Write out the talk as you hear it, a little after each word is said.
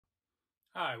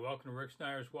Hi, welcome to Rick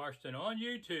Snider's Washington on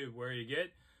YouTube, where you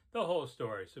get the whole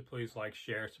story. So please like,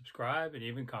 share, subscribe, and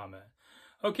even comment.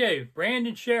 Okay,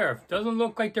 Brandon Scherff. Doesn't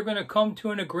look like they're going to come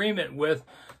to an agreement with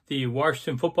the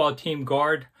Washington football team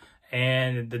guard,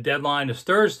 and the deadline is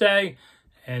Thursday,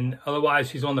 and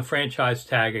otherwise he's on the franchise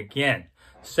tag again.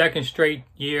 Second straight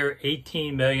year,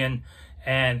 $18 million,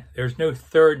 and there's no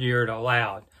third year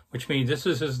allowed, which means this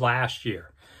is his last year.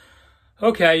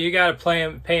 Okay, you got to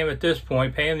pay him at this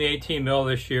point, pay him the $18 million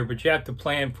this year, but you have to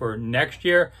plan for next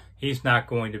year. He's not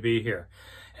going to be here.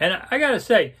 And I got to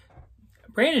say,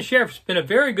 Brandon Scherff's been a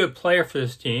very good player for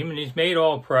this team, and he's made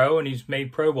All-Pro, and he's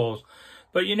made Pro Bowls.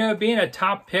 But, you know, being a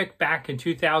top pick back in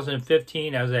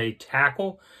 2015 as a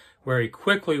tackle, where he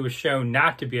quickly was shown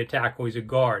not to be a tackle, he's a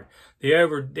guard. They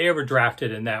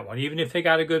overdrafted in that one, even if they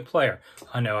got a good player.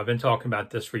 I know, I've been talking about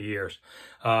this for years.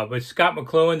 But Scott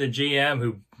McCloughan, the GM,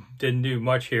 who didn't do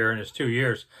much here in his 2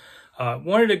 years,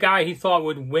 wanted a guy he thought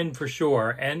would win for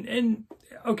sure. And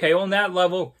okay, on that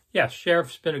level, yes,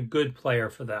 Scherff's been a good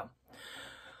player for them.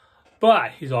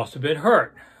 But he's also been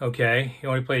hurt, okay? He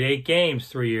only played 8 games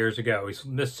 3 years ago. He's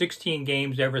missed 16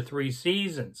 games over 3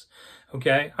 seasons,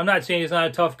 okay? I'm not saying he's not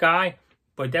a tough guy,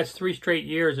 but that's 3 straight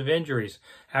years of injuries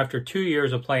after 2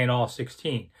 years of playing all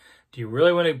 16. Do you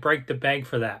really want to break the bank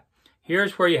for that?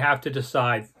 Here's where you have to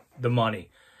decide the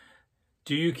money.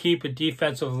 Do you keep a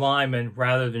defensive lineman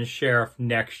rather than Scherff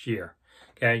next year?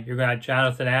 Okay, you're going to have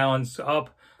Jonathan Allen's up.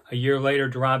 A year later,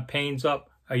 Deron Payne's up.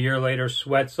 A year later,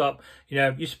 Sweat's up. You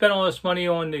know, you spend all this money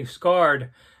on this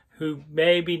guard who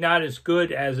may be not as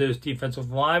good as those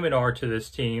defensive linemen are to this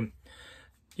team.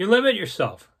 You limit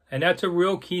yourself. And that's a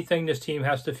real key thing this team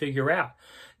has to figure out.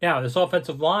 Now, this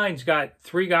offensive line's got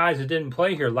 3 guys that didn't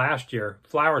play here last year.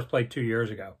 Flowers played 2 years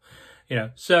ago. You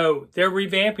know, so they're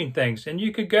revamping things, and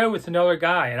you could go with another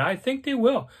guy, and I think they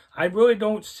will. I really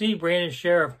don't see Brandon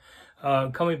Scherff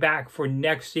coming back for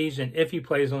next season if he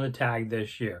plays on the tag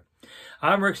this year.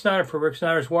 I'm Rick Snider for Rick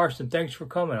Snider's Washington. Thanks for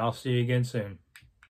coming. I'll see you again soon.